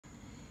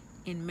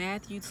In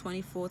Matthew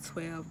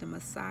 24:12, the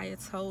Messiah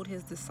told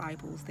his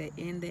disciples that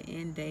in the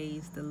end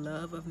days, the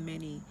love of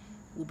many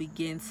will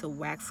begin to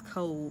wax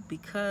cold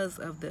because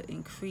of the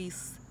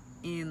increase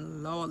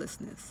in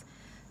lawlessness.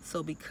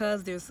 So,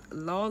 because there's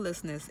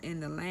lawlessness in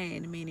the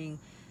land, meaning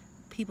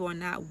people are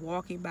not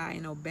walking by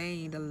and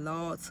obeying the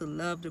law to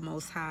love the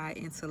Most High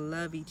and to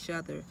love each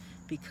other,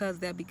 because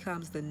that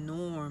becomes the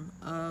norm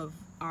of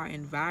our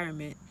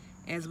environment,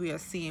 as we are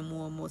seeing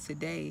more and more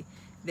today,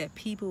 that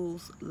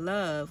people's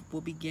love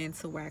will begin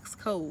to wax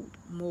cold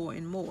more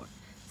and more.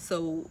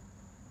 So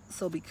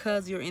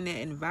because you're in that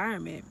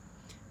environment,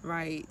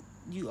 right?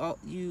 You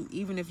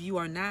even if you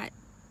are not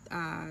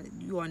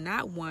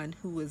one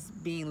who is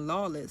being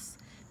lawless,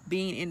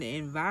 being in the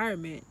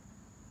environment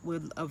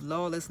of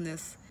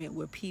lawlessness,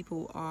 where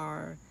people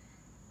are,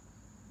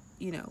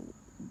 you know,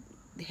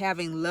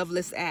 having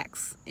loveless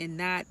acts and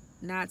not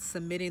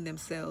submitting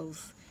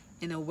themselves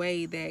in a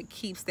way that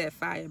keeps that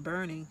fire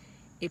burning,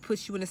 it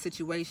puts you in a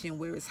situation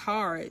where it's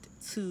hard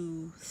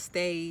to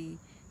stay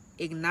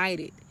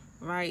ignited,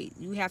 right?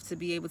 You have to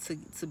be able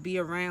to be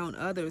around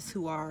others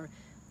who are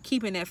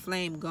keeping that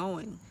flame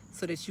going,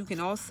 so that you can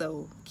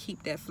also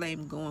keep that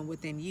flame going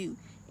within you.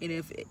 And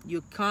if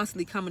you're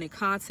constantly coming in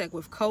contact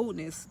with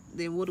coldness,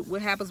 then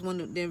what happens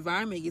when the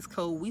environment gets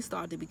cold? We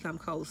start to become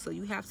cold. So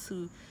you have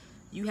to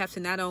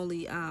not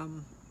only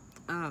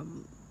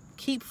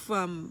keep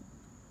from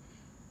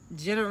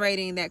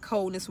generating that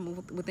coldness from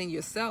within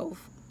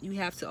yourself, you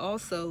have to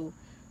also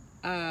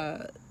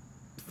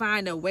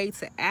find a way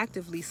to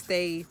actively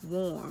stay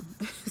warm,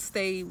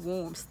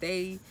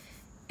 stay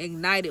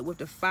ignited with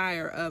the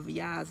fire of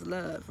Yah's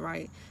love,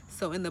 right?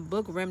 So in the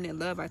book Remnant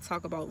Love, I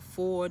talk about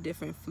 4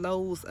 different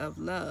flows of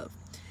love.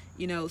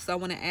 So I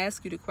want to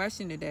ask you the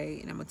question today,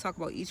 and I'm going to talk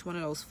about each one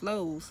of those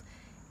flows.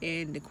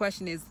 And the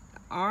question is,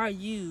 are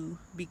you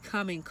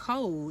becoming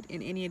cold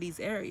in any of these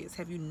areas?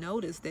 Have you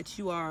noticed that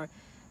you are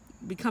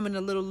becoming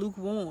a little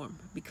lukewarm,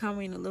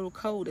 becoming a little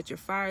cold, that your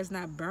fire is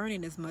not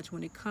burning as much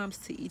when it comes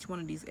to each one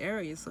of these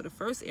areas? So the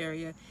first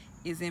area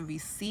is in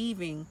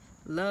receiving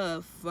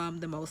love from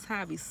the Most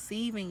High,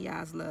 receiving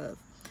Yah's love,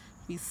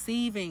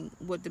 receiving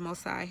what the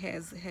Most High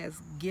has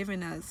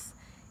given us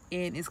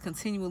and is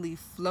continually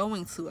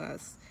flowing to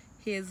us,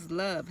 His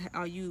love.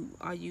 Are you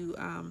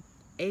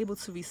able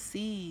to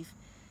receive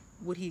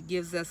what He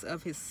gives us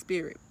of His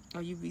Spirit?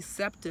 Are you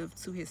receptive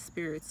to His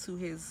Spirit, to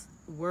His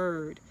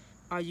Word?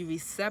 Are you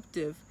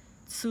receptive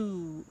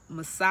to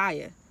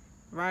Messiah,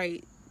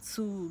 right?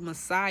 To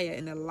Messiah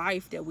and the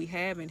life that we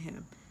have in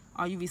Him?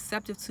 Are you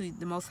receptive to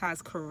the Most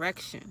High's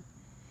correction,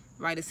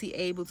 right? Is He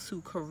able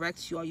to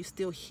correct you? Are you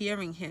still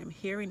hearing Him,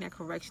 hearing that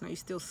correction? Are you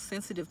still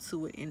sensitive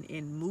to it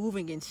and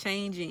moving and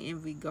changing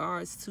in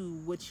regards to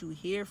what you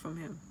hear from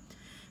Him,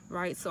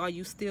 right? So are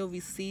you still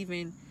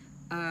receiving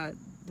the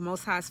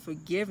Most High's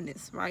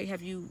forgiveness, right?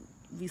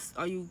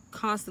 Are you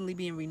constantly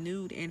being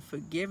renewed in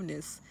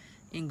forgiveness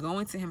and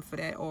going to Him for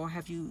that? Or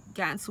have you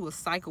gotten to a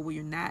cycle where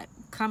you're not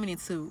coming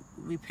into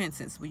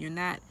repentance, where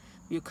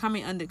you're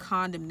coming under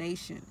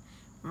condemnation,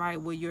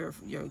 right? Where you're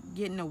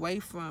getting away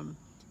from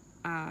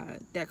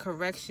that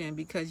correction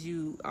because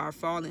you are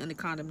falling under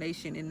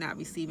condemnation and not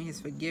receiving His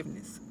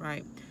forgiveness,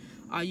 right?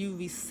 Are you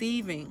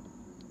receiving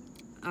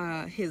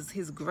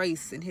His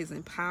grace and His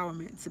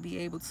empowerment to be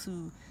able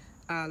to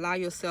allow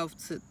yourself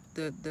to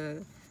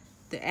the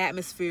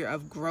atmosphere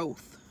of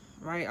growth,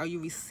 right? Are you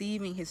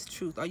receiving His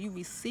truth? Are you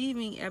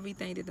receiving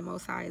everything that the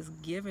Most High has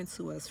given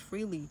to us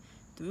freely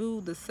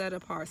through the set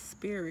apart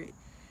Spirit,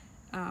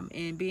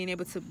 and being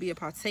able to be a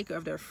partaker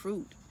of their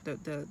fruit,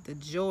 the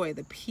joy,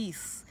 the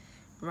peace,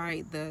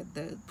 right?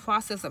 The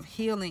process of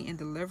healing and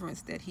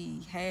deliverance that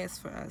He has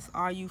for us?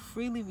 Are you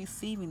freely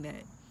receiving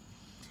that?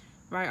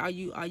 Right? Are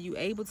you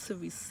able to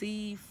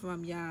receive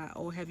from Yah?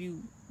 Or have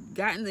you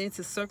gotten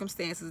into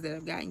circumstances that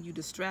have gotten you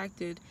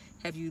distracted?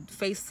 Have you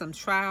faced some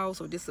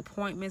trials or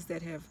disappointments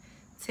that have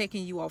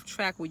taken you off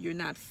track, where you're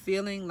not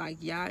feeling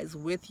like Yah is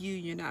with you?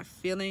 You're not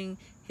feeling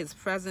His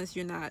presence.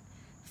 You're not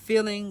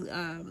feeling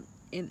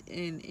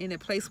in a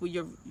place where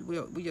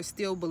you're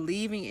still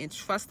believing and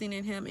trusting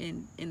in Him,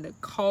 in the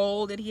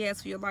call that He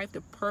has for your life,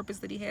 the purpose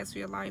that He has for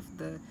your life,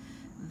 the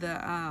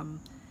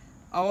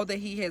all that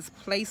He has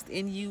placed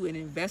in you and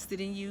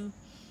invested in you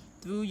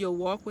through your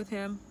walk with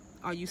Him.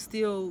 Are you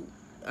still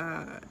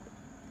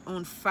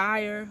on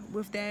fire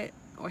with that?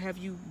 Or have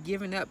you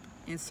given up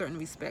in certain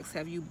respects?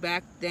 Have you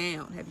backed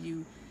down? Have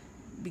you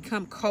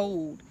become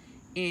cold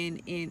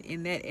in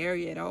that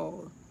area at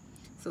all?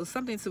 So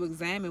something to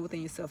examine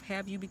within yourself.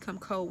 Have you become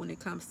cold when it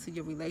comes to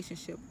your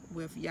relationship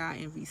with Yah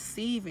and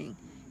receiving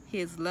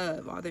His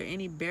love? Are there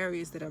any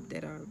barriers that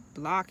are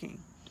blocking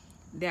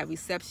that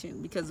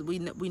reception? Because we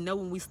know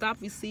when we stop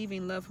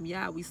receiving love from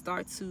Yah, we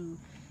start to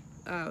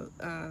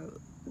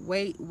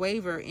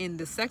waver in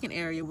the second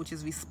area, which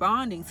is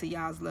responding to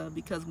Yah's love.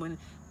 Because when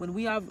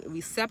we are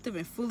receptive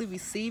and fully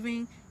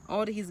receiving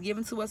all that He's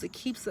given to us, it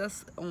keeps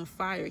us on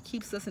fire. It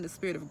keeps us in the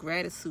spirit of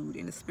gratitude,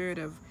 in the spirit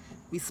of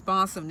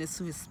responsiveness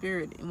to His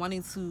Spirit, and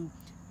wanting to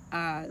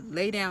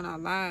lay down our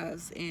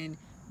lives and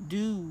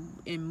do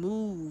and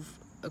move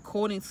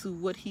according to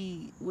what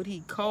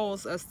he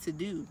calls us to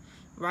do,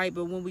 right?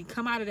 But when we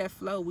come out of that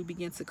flow, we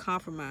begin to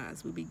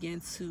compromise. We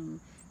begin to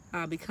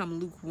become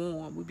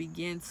lukewarm. We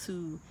begin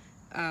to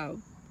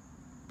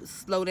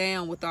slow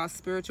down with our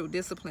spiritual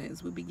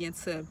disciplines. We begin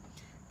to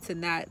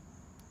not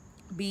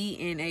be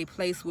in a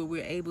place where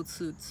we're able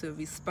to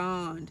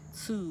respond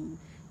to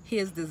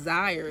his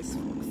desires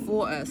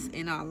for us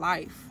in our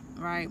life,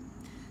 right?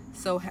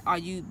 So have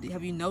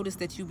you noticed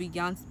that you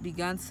begun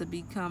to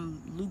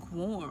become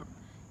lukewarm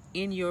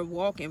in your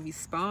walk and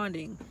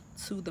responding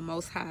to the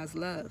Most High's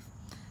love?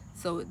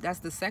 So that's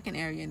the second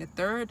area. And the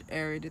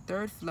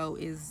third flow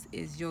is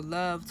your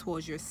love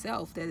towards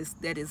yourself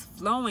that is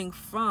flowing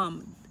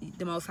from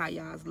the Most High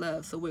Yah's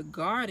love. So we're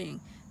guarding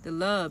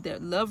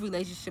that love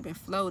relationship and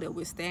flow that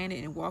we're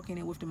standing and walking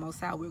in with the Most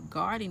High. We're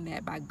guarding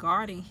that by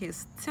guarding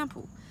his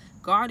temple,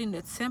 guarding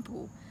the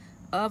temple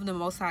of the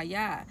Most High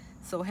Yah.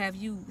 So have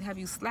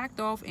you slacked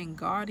off in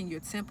guarding your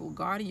temple,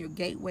 guarding your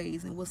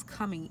gateways and what's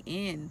coming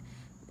in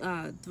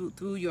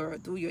through your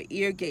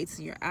ear gates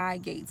and your eye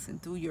gates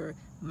and through your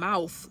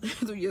mouth,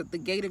 through the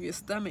gate of your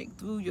stomach,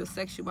 through your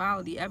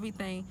sexuality,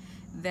 everything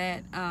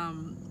that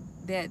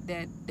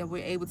we're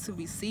able to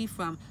receive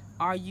from?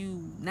 Are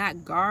you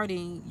not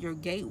guarding your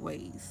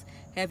gateways?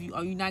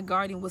 Are you not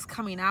guarding what's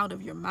coming out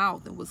of your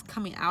mouth and what's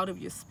coming out of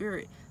your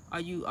spirit?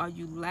 Are you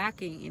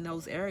lacking in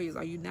those areas?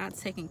 Are you not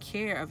taking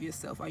care of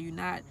yourself? Are you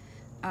not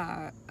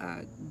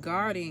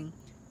guarding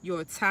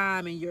your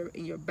time and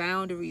your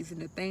boundaries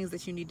and the things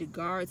that you need to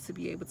guard to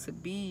be able to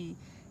be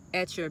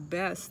at your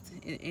best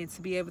and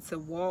to be able to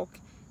walk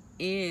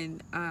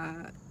in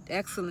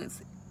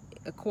excellence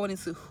according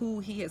to who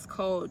he has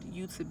called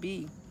you to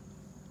be?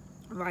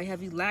 Right?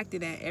 Have you lacked in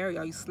that area?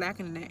 Are you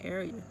slacking in that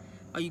area?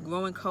 Are you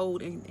growing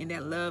cold in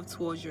that love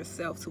towards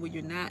yourself to where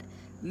you're not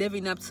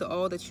living up to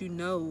all that you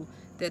know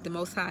that the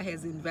Most High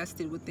has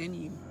invested within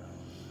you?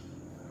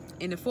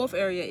 And the fourth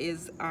area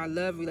is our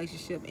love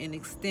relationship and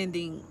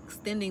extending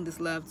this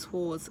love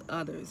towards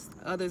others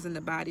in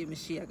the body of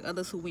Mashiach,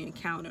 others who we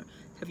encounter.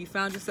 Have you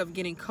found yourself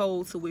getting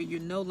cold to where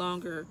you're no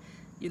longer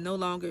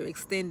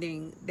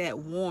extending that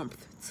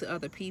warmth to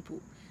other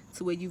people,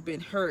 to where you've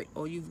been hurt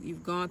or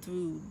you've gone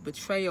through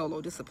betrayal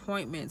or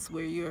disappointments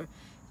where you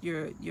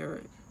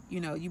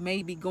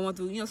may be going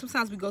through,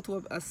 sometimes we go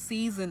through a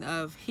season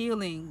of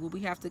healing where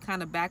we have to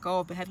kind of back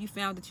off. But have you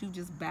found that you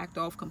just backed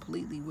off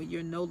completely, where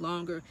you're no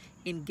longer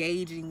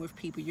engaging with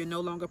people, you're no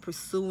longer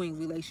pursuing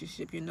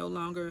relationship, you're no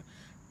longer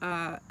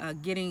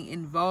getting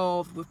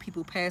involved with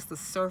people past the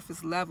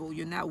surface level?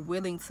 You're not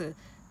willing to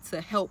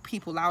help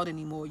people out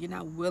anymore. You're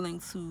not willing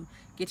to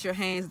get your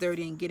hands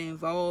dirty and get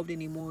involved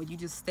anymore. You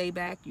just stay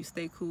back, you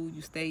stay cool,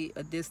 you stay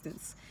a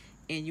distance,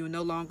 and you're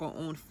no longer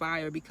on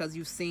fire because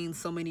you've seen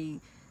so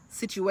many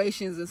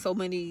situations and so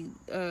many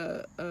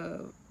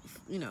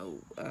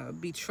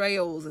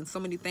betrayals and so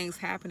many things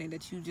happening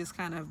that you just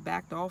kind of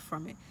backed off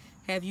from it.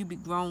 Have you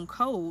grown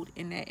cold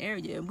in that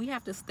area? And we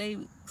have to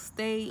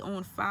stay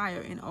on fire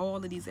in all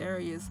of these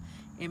areas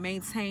and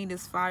maintain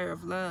this fire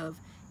of love,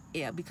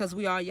 because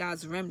we are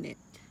Yah's remnant,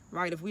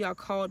 right? If we are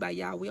called by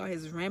Yah, we are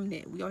his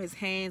remnant. We are his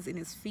hands and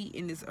his feet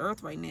in this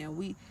earth right now.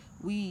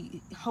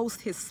 We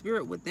host his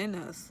spirit within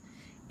us,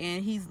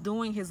 and he's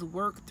doing his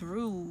work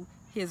through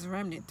his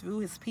remnant, through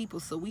his people.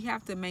 So we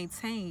have to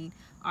maintain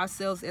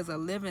ourselves as a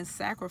living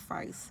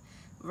sacrifice,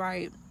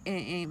 right?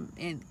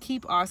 And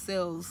keep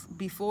ourselves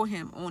before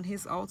him on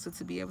his altar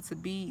to be able to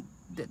be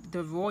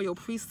the royal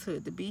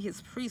priesthood, to be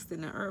his priest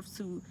in the earth,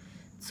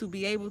 to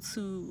be able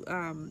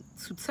to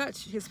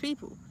touch his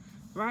people,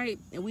 right?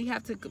 And we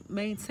have to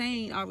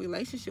maintain our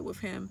relationship with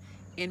him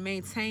and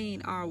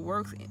maintain our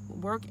work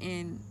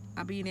in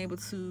being able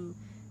to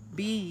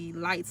be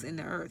lights in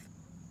the earth.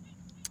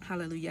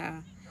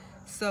 Hallelujah.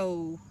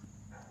 So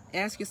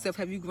ask yourself,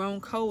 have you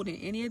grown cold in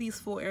any of these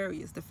four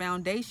areas? The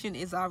foundation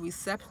is our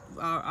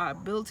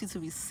ability to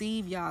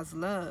receive Yah's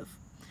love,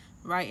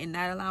 right? And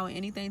not allowing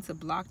anything to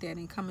block that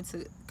and come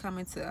into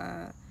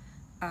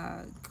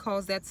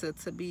cause that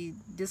to be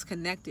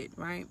disconnected,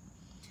 right?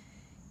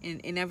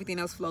 And everything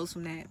else flows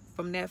from that.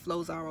 From that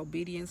flows our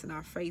obedience and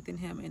our faith in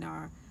him and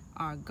our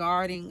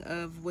guarding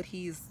of what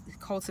he's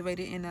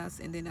cultivated in us,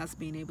 and then us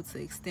being able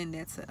to extend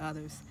that to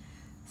others.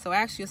 So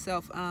ask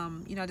yourself, I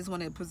just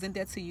want to present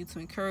that to you to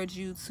encourage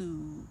you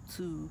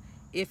to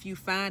if you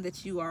find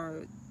that you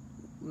are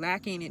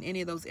lacking in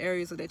any of those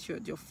areas, or that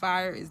your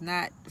fire is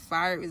not, the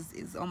fire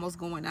is almost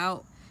going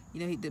out.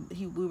 We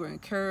were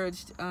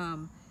encouraged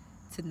to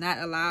not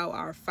allow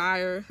our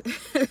fire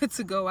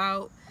to go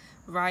out,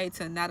 right?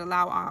 To not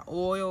allow our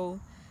oil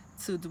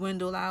to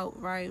dwindle out,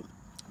 right?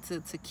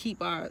 To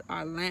keep our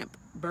lamp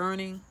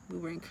burning. We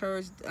were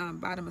encouraged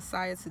by the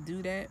Messiah to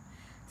do that,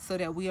 so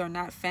that we are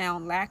not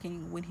found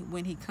lacking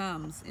when he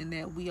comes, and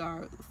that we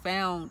are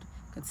found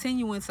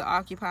continuing to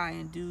occupy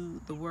and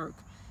do the work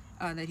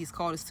that he's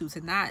called us to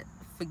not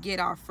forget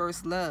our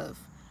first love,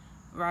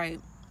 right?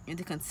 And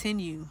to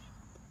continue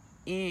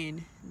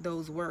in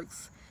those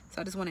works. So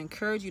I just want to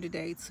encourage you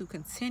today to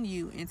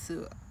continue and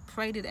to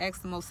pray, to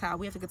ask the Most High.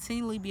 We have to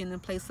continually be in the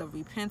place of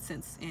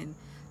repentance and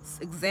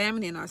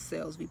examining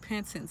ourselves,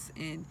 repentance,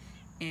 and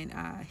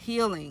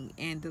healing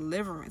and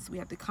deliverance. We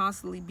have to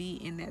constantly be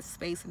in that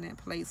space, in that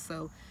place.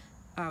 So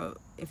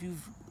if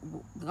you've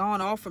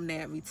gone off from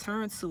that,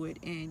 return to it,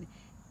 and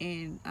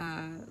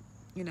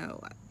you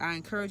know, I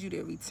encourage you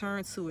to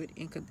return to it,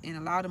 and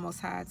allow the Most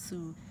High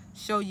to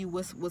show you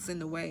what's in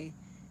the way,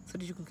 so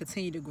that you can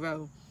continue to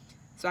grow.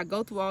 So I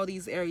go through all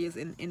these areas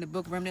in the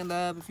book Remnant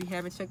Love. If you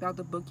haven't checked out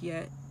the book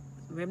yet,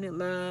 Remnant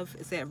Love,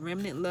 it's at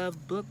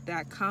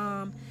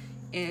remnantlovebook.com,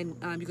 and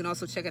you can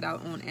also check it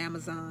out on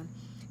Amazon.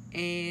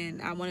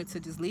 And I wanted to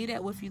just leave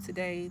that with you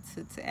today,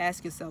 to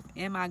ask yourself,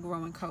 am I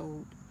growing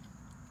cold?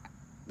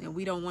 And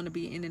we don't want to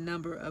be in the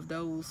number of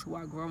those who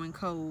are growing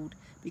cold,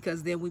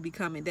 because then we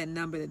become in that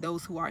number, that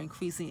those who are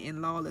increasing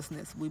in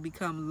lawlessness. We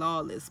become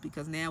lawless,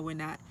 because now we're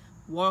not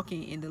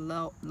walking in the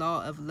law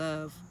of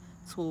love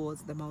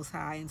towards the Most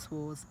High and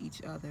towards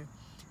each other.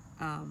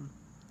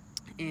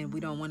 And we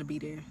don't want to be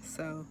there.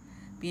 So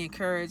be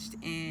encouraged,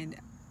 and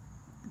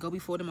go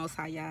before the Most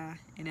High Yah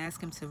and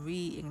ask Him to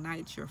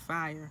reignite your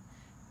fire,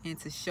 and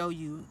to show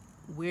you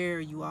where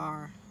you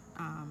are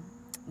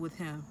with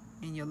Him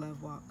in your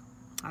love walk.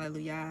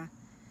 Hallelujah.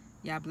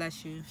 Yah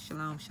bless you.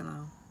 Shalom,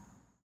 shalom.